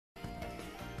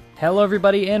Hello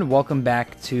everybody and welcome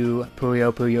back to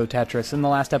Puyo Puyo Tetris. In the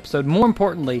last episode, more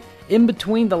importantly, in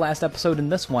between the last episode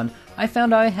and this one, I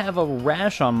found I have a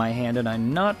rash on my hand and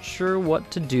I'm not sure what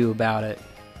to do about it.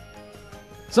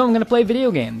 So I'm gonna play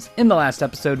video games. In the last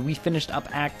episode, we finished up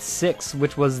Act 6,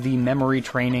 which was the memory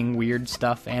training weird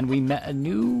stuff, and we met a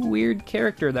new weird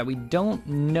character that we don't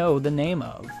know the name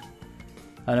of.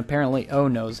 And apparently O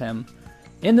knows him.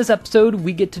 In this episode,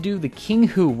 we get to do The King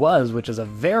Who Was, which is a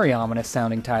very ominous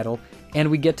sounding title, and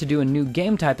we get to do a new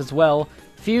game type as well,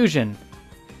 Fusion,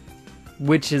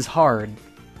 which is hard.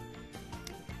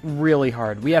 Really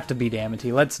hard. We have to beat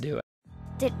Amity. Let's do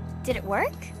it. Did it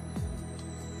work?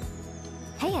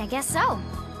 Hey, I guess so.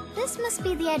 This must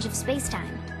be the edge of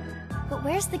Spacetime. But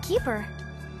where's the keeper?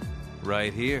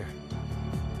 Right here.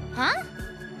 Huh?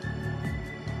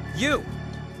 You!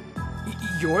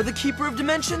 You're the Keeper of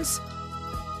Dimensions?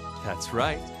 That's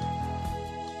right.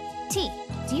 T,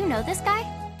 do you know this guy?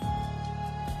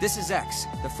 This is X,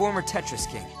 the former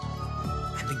Tetris King.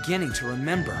 I'm beginning to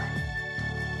remember.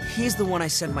 He's the one I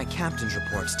send my captain's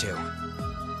reports to.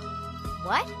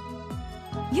 What?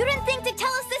 You didn't think to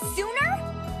tell us this sooner?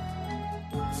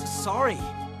 Sorry.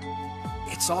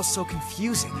 It's all so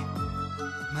confusing.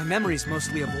 My memory's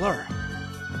mostly a blur.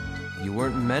 You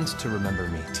weren't meant to remember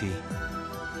me, T.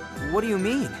 What do you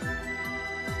mean?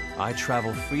 I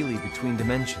travel freely between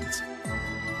dimensions.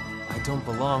 I don't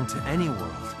belong to any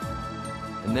world.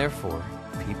 And therefore,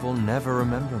 people never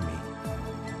remember me.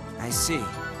 I see.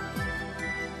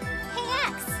 Hey,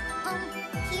 X.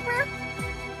 Keeper?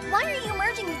 Why are you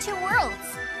merging the two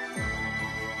worlds?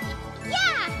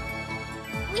 Yeah!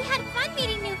 We had fun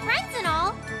meeting new friends and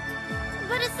all.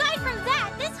 But aside from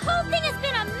that, this whole thing has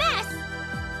been a mess!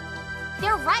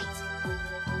 They're right!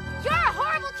 You're a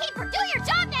horrible keeper! Do your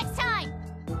job next time!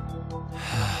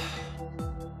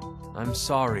 I'm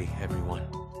sorry, everyone.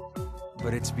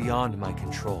 But it's beyond my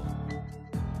control.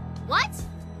 What?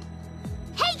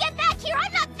 Hey, get back here!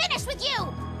 I'm not finished with you!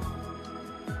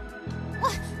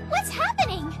 What's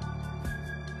happening?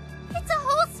 It's a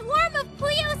whole swarm of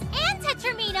Puyos and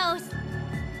Tetraminos!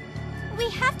 We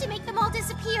have to make them all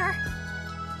disappear.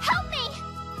 Help me!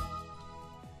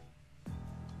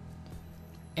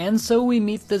 And so we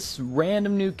meet this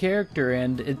random new character,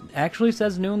 and it actually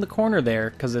says new in the corner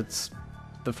there, because it's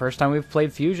the first time we've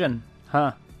played Fusion.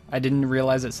 Huh. I didn't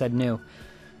realize it said new.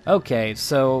 Okay,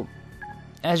 so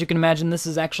as you can imagine, this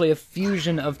is actually a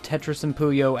fusion of Tetris and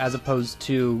Puyo as opposed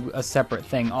to a separate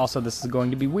thing. Also, this is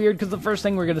going to be weird because the first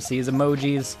thing we're going to see is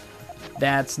emojis.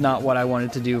 That's not what I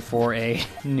wanted to do for a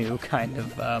new kind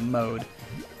of mode.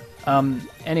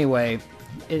 Anyway,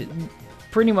 it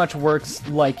pretty much works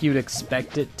like you'd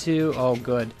expect it to. Oh,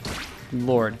 good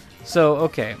lord. So,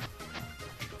 okay.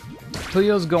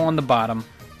 Puyos go on the bottom.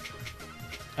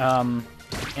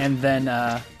 And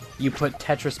then you put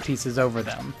Tetris pieces over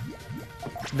them.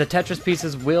 The Tetris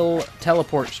pieces will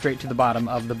teleport straight to the bottom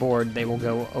of the board. They will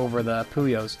go over the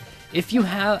Puyos. If you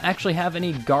actually have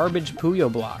any garbage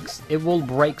Puyo blocks, it will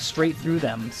break straight through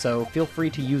them, so feel free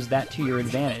to use that to your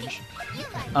advantage.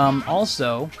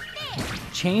 Also,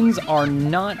 chains are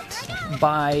not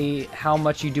by how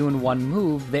much you do in one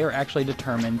move, they're actually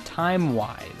determined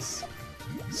time-wise.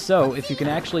 So, if you can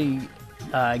actually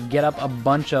get up a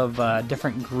bunch of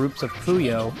different groups of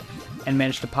Puyo and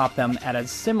manage to pop them at a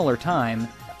similar time,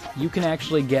 you can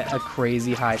actually get a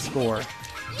crazy high score.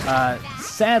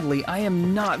 Sadly, I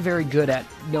am not very good at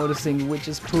noticing which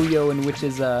is Puyo and which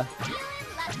is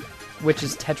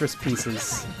Tetris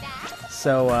pieces.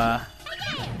 So,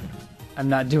 I'm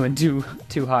not doing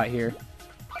too hot here.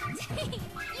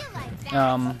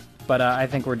 But I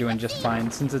think we're doing just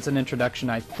fine. Since it's an introduction,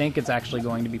 I think it's actually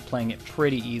going to be playing it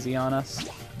pretty easy on us.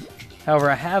 However,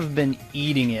 I have been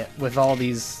eating it with all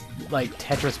these, like,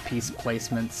 Tetris piece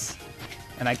placements.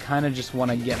 And I kind of just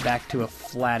want to get back to a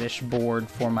flattish board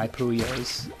for my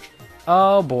Puyos.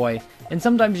 Oh boy. And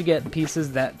sometimes you get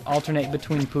pieces that alternate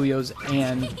between Puyos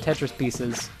and Tetris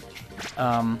pieces.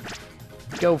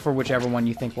 Go for whichever one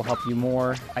you think will help you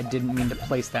more. I didn't mean to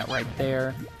place that right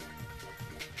there.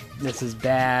 This is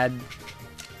bad.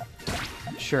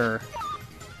 Sure.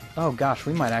 Oh gosh,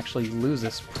 we might actually lose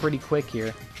this pretty quick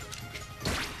here.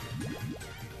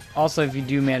 Also, if you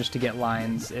do manage to get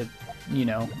lines, it, you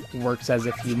know, works as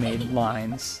if you made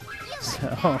lines.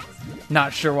 So,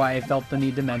 not sure why I felt the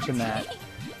need to mention that,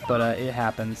 but it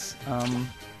happens.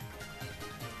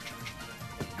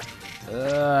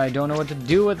 I don't know what to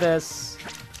do with this,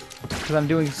 because I'm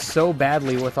doing so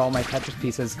badly with all my Tetris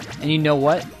pieces. And you know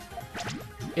what?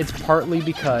 It's partly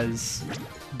because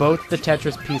both the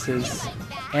Tetris pieces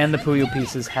and the Puyo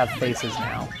pieces have faces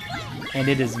now, and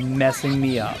it is messing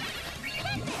me up.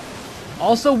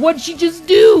 Also, what'd she just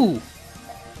do?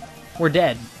 We're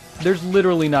dead. There's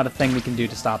literally not a thing we can do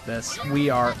to stop this.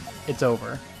 It's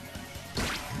over.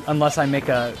 Unless I make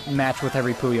a match with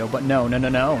every Puyo, but no,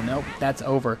 that's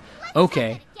over.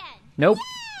 Okay. Nope.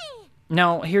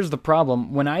 Now, here's the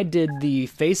problem. When I did the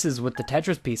faces with the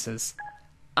Tetris pieces,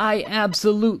 I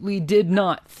absolutely did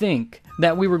not think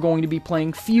that we were going to be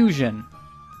playing Fusion.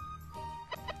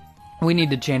 We need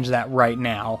to change that right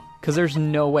now, because there's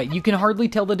no way. You can hardly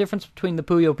tell the difference between the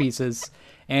Puyo pieces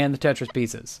and the Tetris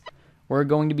pieces. We're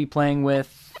going to be playing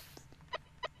with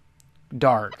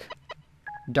Dark.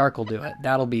 Dark will do it.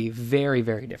 That'll be very,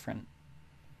 very different.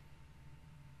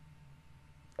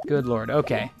 Good lord.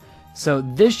 Okay. So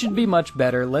this should be much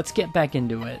better. Let's get back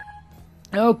into it.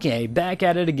 Okay, back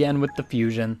at it again with the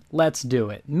Fusion. Let's do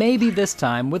it. Maybe this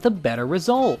time with a better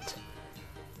result.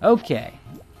 Okay.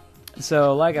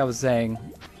 So, like I was saying,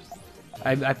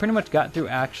 I pretty much got through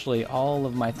actually all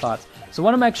of my thoughts. So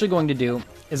what I'm actually going to do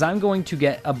is I'm going to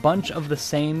get a bunch of the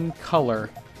same color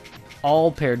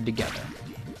all paired together.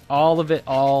 All of it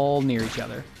all near each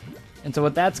other. And so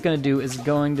what that's going to do is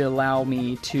going to allow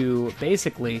me to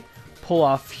basically pull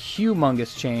off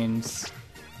humongous chains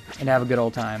and have a good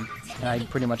old time. And I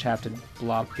pretty much have to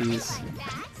block these.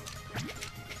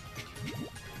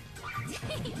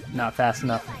 Not fast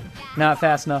enough. Not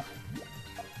fast enough.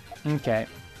 Okay.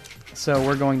 So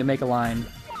we're going to make a line.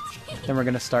 Then we're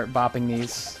going to start bopping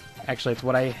these. Actually, it's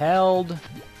what I held.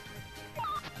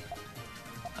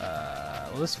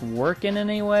 Will this work in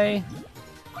any way?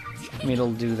 I mean,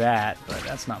 it'll do that, but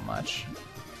that's not much.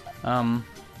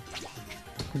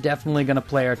 Definitely gonna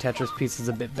play our Tetris pieces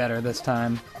a bit better this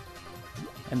time.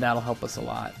 And that'll help us a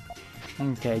lot.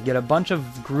 Okay, get a bunch of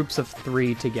groups of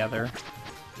 3 together.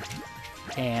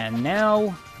 And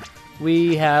now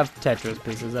we have Tetris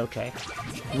pieces. Okay.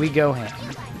 We go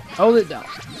ham. Oh,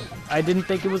 I didn't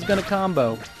think it was gonna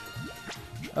combo.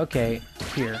 Okay,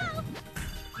 here.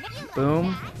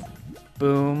 Boom.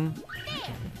 Boom.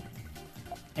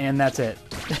 And that's it.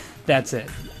 That's it.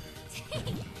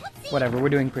 Whatever, we're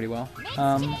doing pretty well.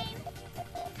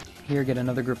 Here, get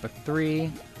another group of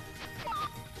 3.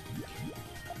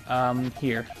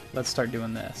 Here, let's start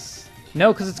doing this.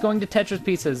 No, because it's going to Tetris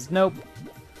pieces. Nope.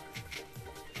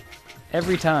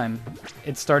 Every time,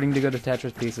 it's starting to go to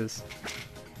Tetris pieces.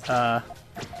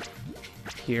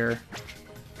 Here.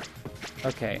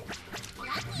 Okay.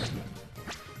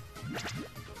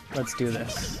 Let's do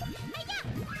this.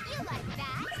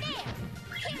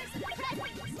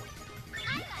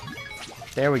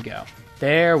 There we go.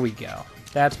 There we go.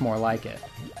 That's more like it.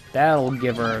 That'll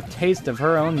give her a taste of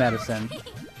her own medicine.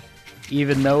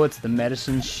 Even though it's the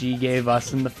medicine she gave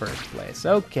us in the first place.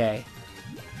 Okay.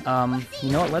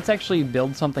 You know what? Let's actually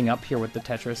build something up here with the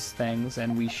Tetris things,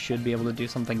 and we should be able to do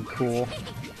something cool.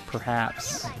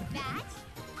 Perhaps.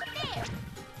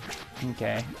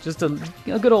 Okay. Just a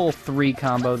good old 3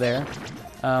 combo there.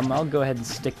 I'll go ahead and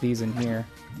stick these in here.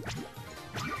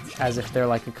 As if they're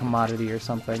like a commodity or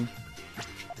something.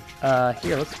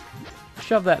 Here, let's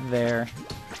shove that there.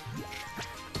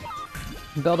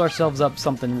 Build ourselves up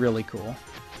something really cool.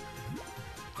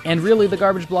 And really, the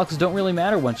garbage blocks don't really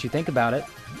matter once you think about it.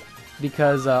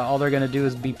 Because all they're going to do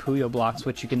is be Puyo blocks,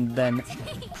 which you can then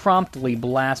promptly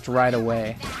blast right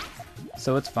away.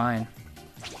 So it's fine.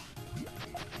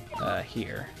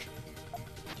 Here.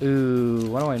 Ooh,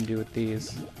 what do I do with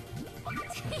these?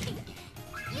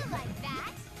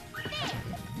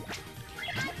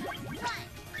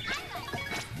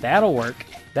 That'll work.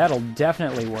 That'll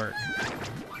definitely work.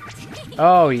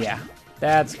 Oh yeah,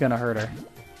 that's gonna hurt her.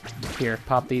 Here,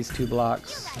 pop these 2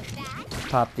 blocks.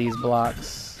 Pop these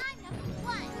blocks.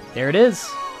 There it is!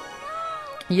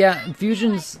 Yeah,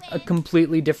 Fusion's a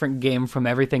completely different game from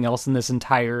everything else in this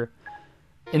entire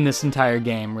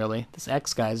game, really. This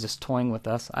X guy is just toying with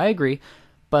us. I agree.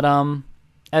 But,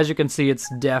 as you can see, it's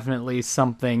definitely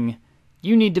something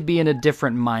you need to be in a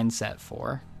different mindset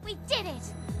for. We did it!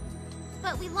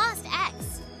 But we lost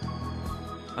X.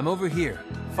 I'm over here.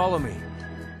 Follow me.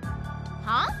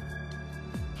 Huh?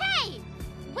 Hey!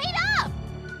 Wait up!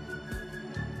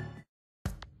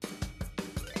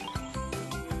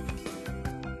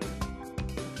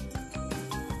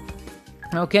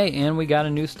 Okay, and we got a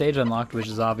new stage unlocked, which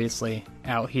is obviously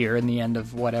out here in the end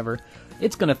of whatever.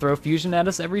 It's gonna throw Fusion at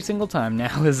us every single time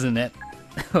now, isn't it?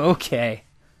 Okay.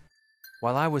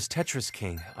 While I was Tetris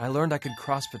King, I learned I could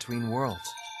cross between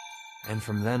worlds. And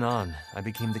from then on, I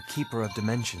became the keeper of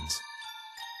dimensions.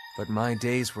 But my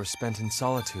days were spent in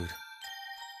solitude.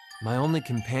 My only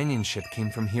companionship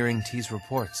came from hearing T's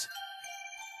reports.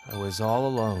 I was all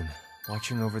alone,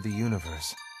 watching over the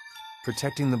universe,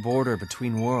 protecting the border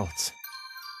between worlds.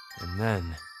 And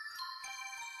then,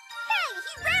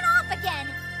 up again!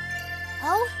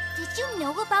 Oh, did you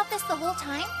know about this the whole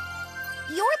time?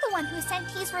 You're the one who sent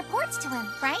these reports to him,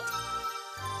 right?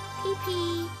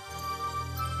 Pee-pee...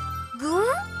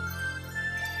 Goo?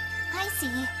 I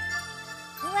see.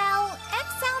 Well,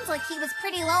 X sounds like he was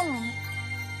pretty lonely.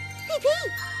 Pee-pee!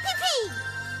 Pee-pee!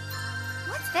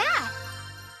 What's that?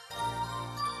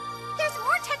 There's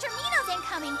more Tetraminos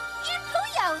incoming! And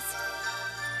Puyos!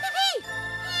 Pee-pee!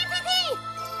 Pee-pee!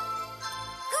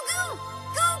 Goo-goo!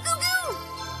 Goo-goo-goo!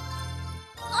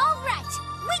 Alright,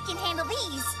 we can handle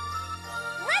these!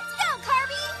 Let's go,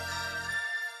 Carby!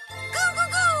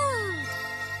 Goo-goo-goo!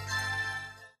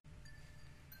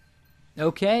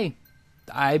 Okay,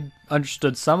 I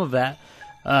understood some of that.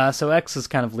 So X is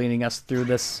kind of leading us through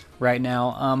this right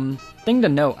now. Thing to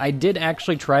note, I did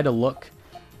actually try to look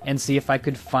and see if I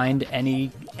could find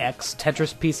any X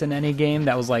Tetris piece in any game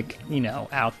that was like, you know,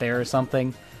 out there or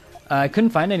something. I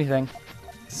couldn't find anything.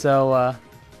 So,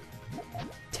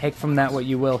 take from that what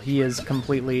you will. He is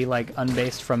completely, like,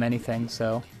 unbased from anything,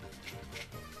 so...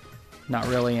 Not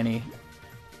really any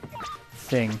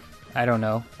thing. I don't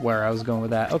know where I was going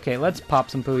with that. Okay, let's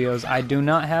pop some Puyos. I do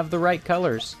not have the right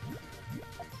colors.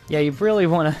 Yeah, you really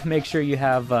want to make sure you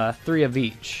have 3 of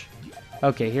each.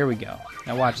 Okay, here we go.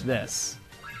 Now watch this.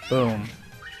 Boom.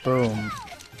 Boom.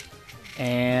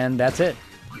 And that's it.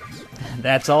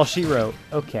 That's all she wrote.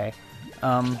 Okay.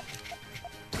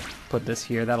 Put this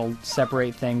here. That'll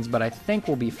separate things, but I think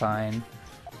we'll be fine.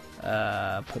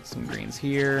 Put some greens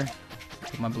here.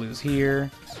 Put my blues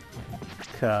here.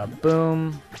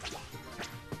 Kaboom.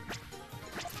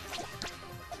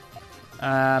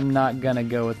 I'm not gonna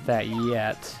go with that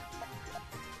yet.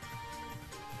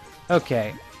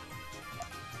 Okay.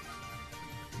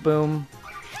 Boom.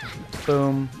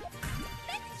 Boom.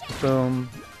 Boom.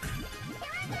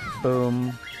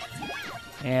 Boom.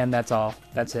 And that's all.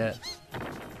 That's it.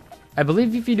 I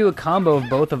believe if you do a combo of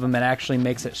both of them, it actually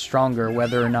makes it stronger,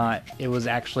 whether or not it was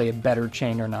actually a better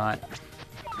chain or not.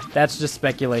 That's just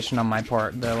speculation on my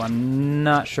part, though. I'm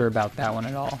not sure about that one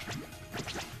at all.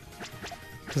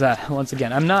 Because, once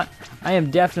again, I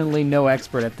am definitely no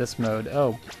expert at this mode.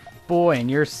 Oh, boy, and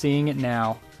you're seeing it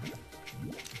now.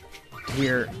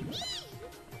 Here.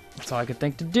 That's all I could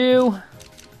think to do.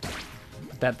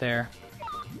 Put that there.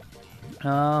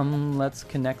 Let's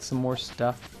connect some more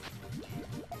stuff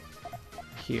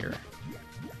here.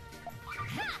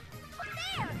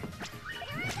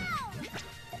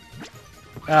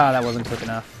 Ah, that wasn't quick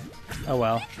enough. Oh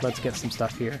well, let's get some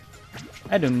stuff here.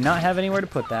 I do not have anywhere to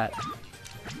put that.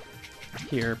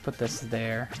 Here, put this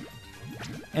there.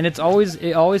 And it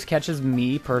always catches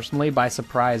me personally by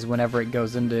surprise whenever it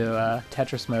goes into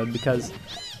Tetris mode, because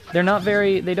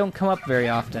they don't come up very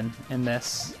often in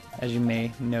this, as you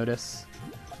may notice.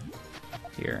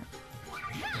 Here.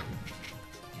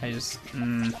 It's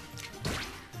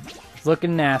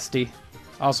looking nasty.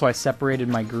 Also, I separated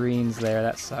my greens there.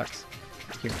 That sucks.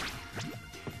 Here.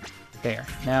 There.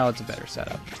 Now it's a better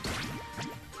setup.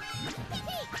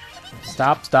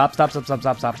 Stop, stop, stop, stop, stop,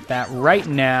 stop, stop. That right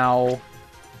now.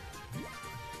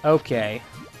 Okay.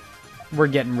 We're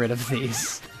getting rid of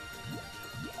these.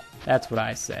 That's what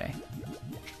I say.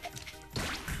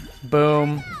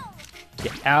 Boom.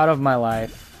 Get out of my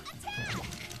life.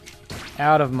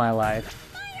 Out of my life.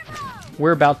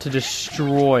 We're about to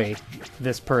destroy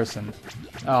this person.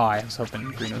 Oh, I was hoping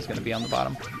green was going to be on the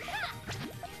bottom.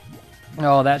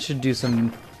 Oh, that should do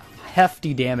some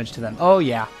hefty damage to them. Oh,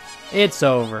 yeah. It's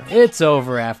over. It's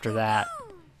over after that.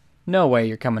 No way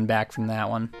you're coming back from that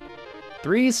one.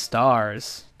 3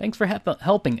 stars. Thanks for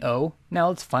helping, O. Now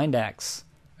let's find X.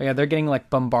 Oh, yeah, they're getting,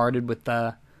 like, bombarded with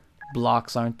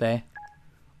blocks, aren't they?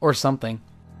 Or something.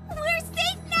 We're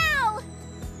safe now!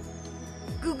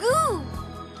 Goo-goo!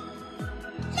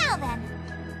 Now then.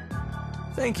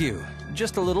 Thank you.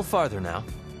 Just a little farther now.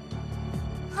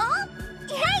 Huh?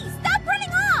 Hey, stop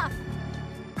running off!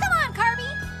 Come on, Carby!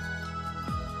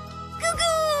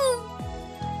 Goo-goo!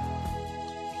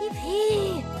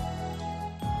 Pee-pee!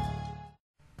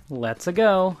 Let's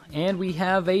go. And we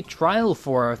have a trial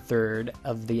for our third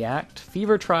of the act.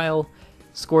 Fever trial.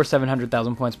 Score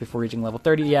 700,000 points before reaching level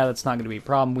 30. Yeah, that's not going to be a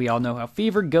problem. We all know how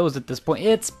Fever goes at this point.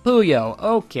 It's Puyo.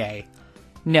 Okay.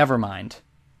 Never mind.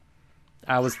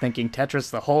 I was thinking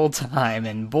Tetris the whole time,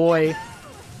 and boy,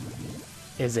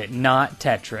 is it not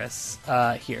Tetris.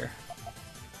 Here.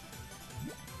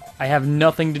 I have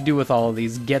nothing to do with all of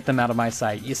these. Get them out of my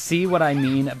sight. You see what I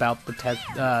mean about the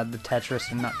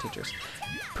Tetris, not Tetris,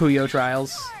 Puyo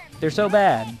trials? They're so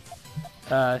bad.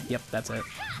 Yep, that's it.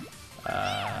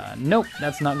 Nope,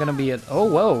 that's not gonna be it.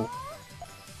 Oh, whoa.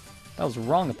 That was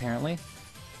wrong, apparently.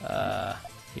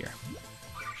 Here.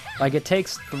 Like, it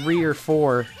takes 3 or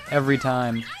 4 every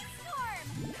time.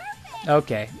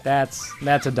 Okay, that's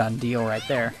a done deal right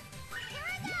there.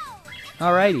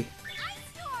 Alrighty.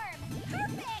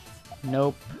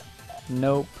 Nope.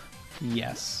 Nope.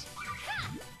 Yes.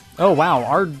 Oh,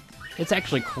 wow, it's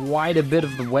actually quite a bit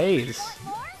of the ways.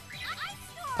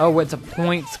 Oh, it's a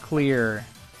points clear.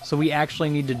 So we actually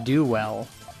need to do well.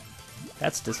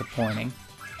 That's disappointing.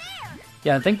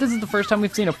 Yeah, I think this is the first time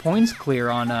we've seen a points clear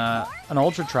on an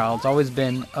Ultra Trial. It's always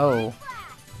been, oh,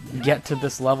 get to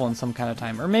this level in some kind of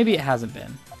time. Or maybe it hasn't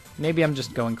been. Maybe I'm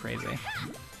just going crazy.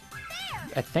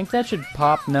 I think that should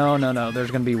pop. No.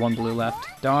 There's going to be 1 blue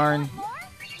left. Darn.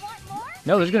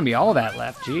 No, there's going to be all that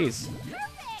left. Jeez.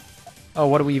 Oh,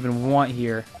 what do we even want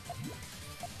here?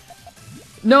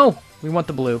 No! We want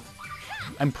the blue.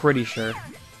 I'm pretty sure.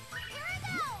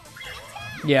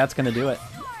 Yeah, it's going to do it.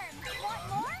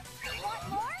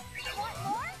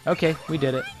 Okay, we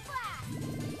did it.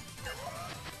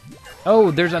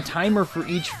 Oh, there's a timer for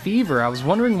each fever. I was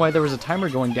wondering why there was a timer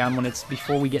going down when it's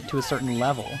before we get to a certain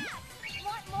level.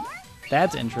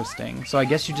 That's interesting. So I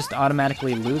guess you just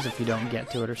automatically lose if you don't get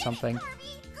to it or something.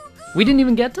 We didn't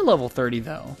even get to level 30,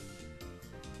 though.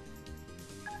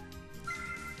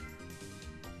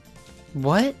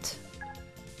 What?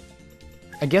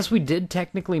 I guess we did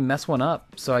technically mess one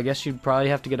up, so I guess you'd probably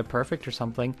have to get a perfect or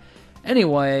something.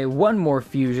 Anyway, one more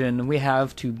fusion. We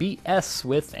have to beat S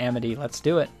with Amity. Let's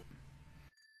do it.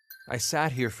 I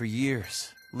sat here for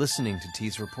years, listening to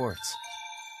T's reports.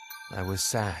 I was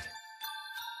sad.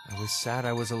 I was sad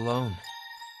I was alone.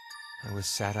 I was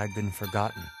sad I'd been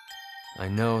forgotten. I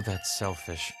know that's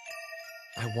selfish.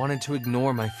 I wanted to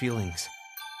ignore my feelings,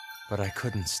 but I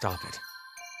couldn't stop it.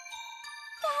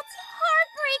 That's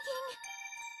heartbreaking.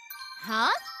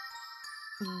 Huh?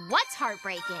 What's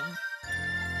heartbreaking?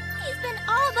 He's been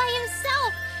all by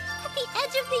himself, at the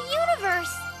edge of the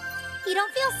universe. You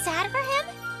don't feel sad for him?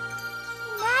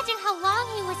 Imagine how long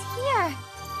he was here.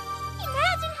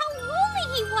 Imagine how lonely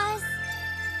he was.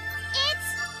 It's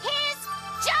his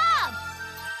job!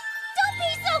 Don't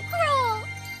be so cruel!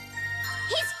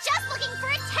 He's just looking for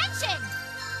attention!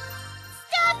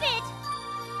 Stop it!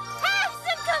 Have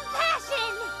some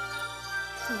compassion!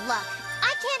 Look,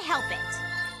 I can't help it.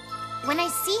 When I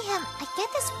see him, I get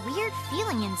this weird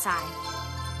feeling inside.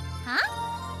 Huh?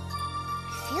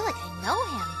 I feel like I know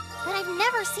him, but I've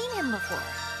never seen him before.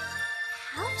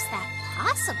 How's that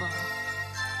possible?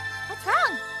 What's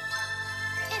wrong?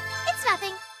 It's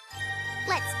nothing.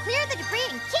 Let's clear the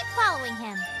debris and keep following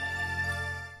him.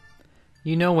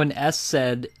 You know, when S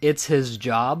said, it's his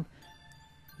job,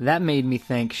 that made me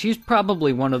think she's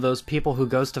probably one of those people who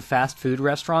goes to fast food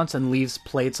restaurants and leaves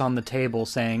plates on the table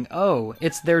saying, oh,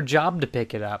 it's their job to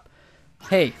pick it up.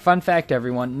 Hey, fun fact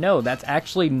everyone, no, that's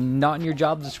actually not in your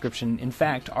job description. In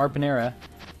fact, our Panera,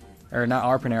 or not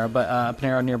our Panera, but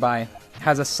Panera nearby,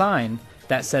 has a sign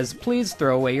that says, please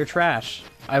throw away your trash.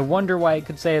 I wonder why it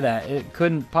could say that. It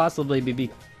couldn't possibly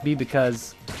be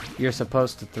because you're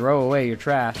supposed to throw away your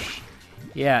trash.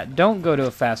 Yeah, don't go to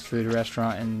a fast food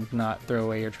restaurant and not throw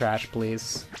away your trash,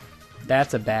 please.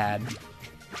 That's a bad.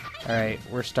 Alright,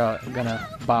 we're gonna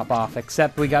bop off,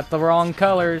 except we got the wrong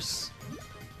colors.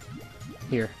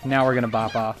 Here, now we're gonna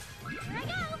bop off.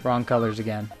 Wrong colors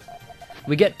again.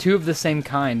 We get 2 of the same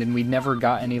kind, and we never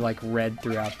got any, like, red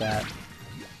throughout that.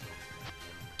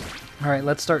 Alright,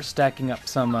 let's start stacking up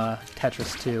some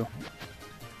Tetris too,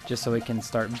 just so we can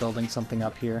start building something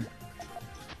up here.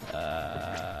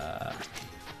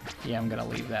 Yeah, I'm gonna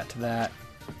leave that to that.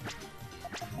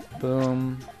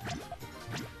 Boom.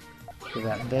 Put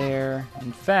that there.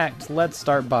 In fact, let's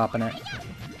start bopping it.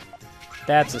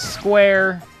 That's a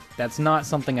square. That's not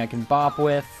something I can bop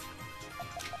with.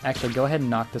 Actually, go ahead and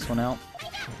knock this one out,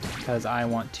 because I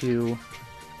want to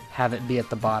have it be at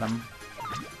the bottom.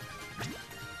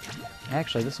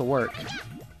 Actually, this will work.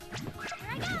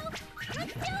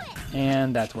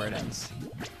 And that's where it ends.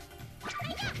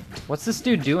 What's this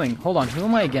dude doing? Hold on, who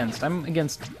am I against? I'm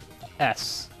against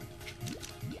S.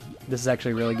 This is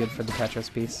actually really good for the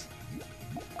Tetris piece.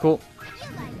 Cool.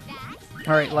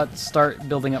 Alright, let's start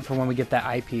building up for when we get that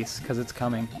eyepiece, because it's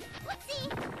coming.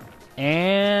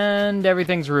 And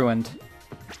everything's ruined.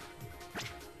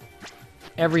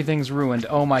 Everything's ruined.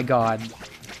 Oh my god.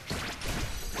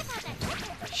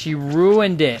 She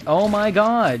ruined it. Oh my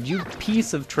god, you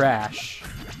piece of trash.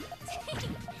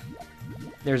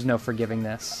 There's no forgiving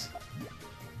this.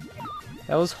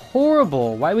 That was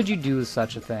horrible. Why would you do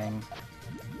such a thing?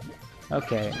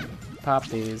 Okay, pop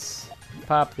these.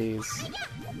 Pop these.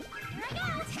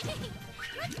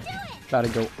 About to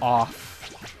go off.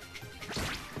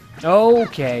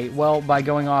 Okay, well, by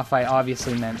going off, I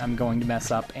obviously meant I'm going to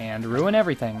mess up and ruin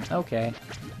everything. Okay.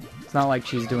 It's not like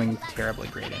she's doing terribly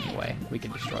great anyway. We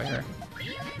can destroy her.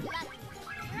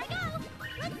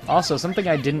 Also, something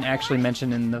I didn't actually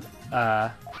mention in the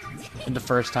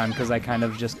first time, because I kind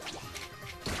of just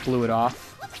blew it off.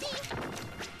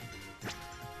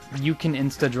 You can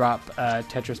insta-drop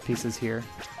Tetris pieces here,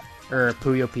 or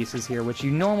Puyo pieces here, which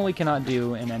you normally cannot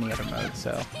do in any other mode,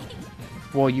 so...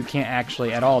 Well, you can't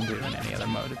actually at all do in any other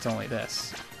mode, it's only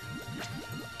this.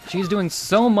 She's doing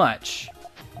so much,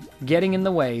 getting in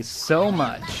the way so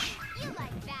much.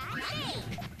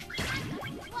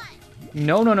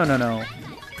 No, no, no, no, no.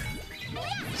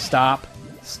 Stop.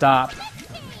 Stop.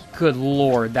 Good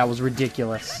lord, that was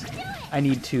ridiculous. I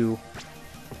need to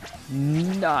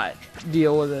not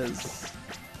deal with this.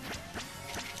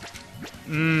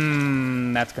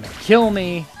 That's gonna kill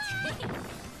me.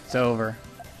 It's over.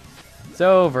 It's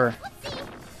over.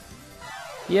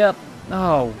 Yep.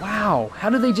 Oh, wow. How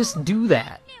do they just do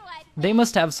that? They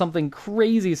must have something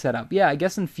crazy set up. Yeah, I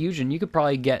guess in Fusion you could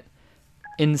probably get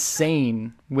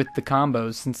insane with the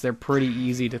combos since they're pretty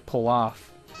easy to pull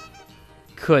off.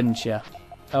 Couldn't ya?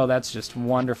 Oh, that's just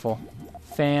wonderful.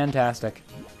 Fantastic.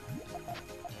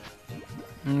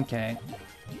 Okay.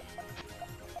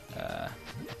 I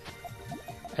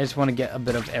just want to get a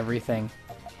bit of everything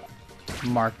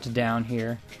marked down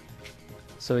here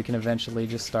so we can eventually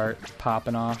just start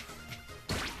popping off.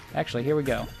 Actually, here we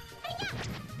go.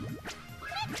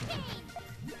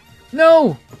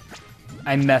 No!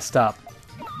 I messed up.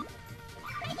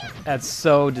 That's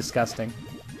so disgusting.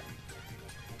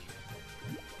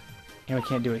 And we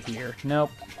can't do it here. Nope.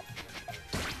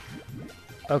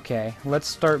 Okay, let's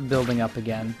start building up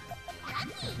again.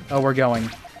 Oh, we're going.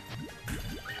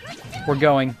 We're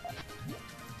going.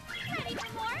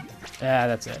 Ah,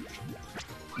 that's it.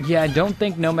 Yeah, I don't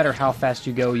think no matter how fast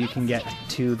you go, you can get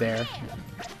 2 there.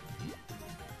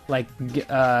 Like,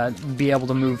 be able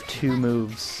to move 2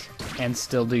 moves and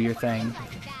still do your thing.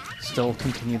 Still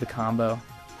continue the combo.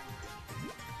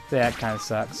 That kind of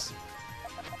sucks.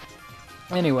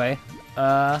 Anyway,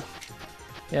 yeah,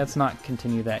 let's not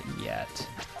continue that yet.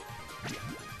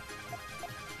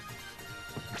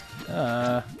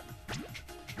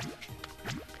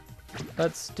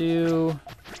 Let's do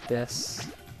this.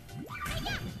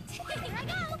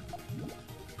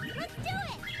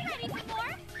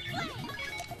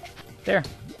 There.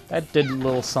 That did a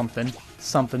little something.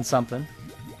 Something, something.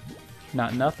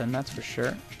 Not nothing, that's for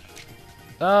sure.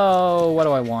 Oh, what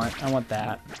do I want? I want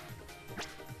that.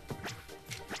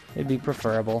 It'd be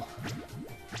preferable.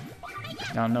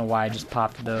 I don't know why I just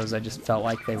popped those. I just felt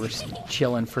like they were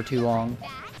chilling for too long.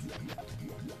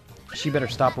 She better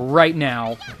stop right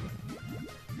now.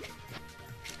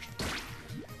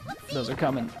 Those are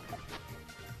coming.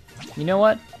 You know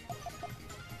what?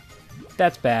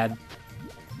 That's bad.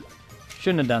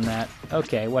 Shouldn't have done that.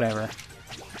 Okay, whatever.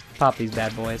 Pop these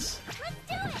bad boys.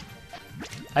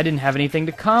 I didn't have anything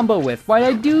to combo with. Why'd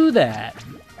I do that?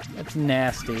 That's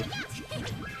nasty.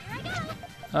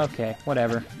 Okay,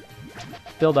 whatever.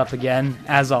 Build up again,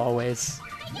 as always.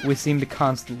 We seem to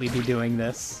constantly be doing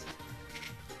this.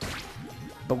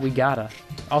 But we gotta.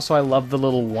 Also, I love the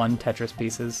little 1 Tetris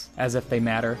pieces, as if they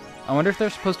matter. I wonder if they're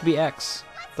supposed to be X,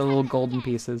 the little golden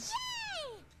pieces.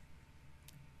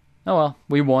 Oh well,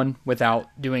 we won without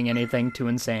doing anything too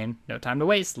insane. No time to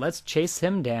waste, let's chase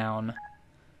him down.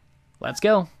 Let's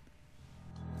go.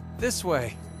 This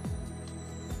way.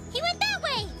 He went that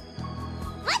way!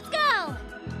 Let's go!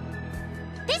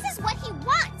 This is what he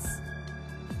wants!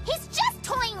 He's just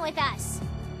toying with us!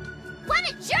 What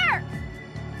a jerk!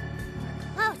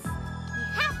 We're close. We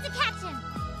have to catch him.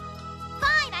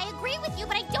 Fine, I agree with you,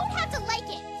 but I don't have to like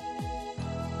it.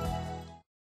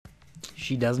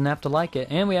 She doesn't have to like it,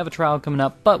 and we have a trial coming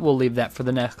up, but we'll leave that for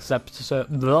the next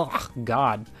episode. Ugh,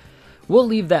 God. We'll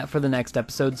leave that for the next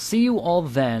episode. See you all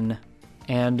then,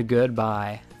 and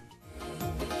goodbye.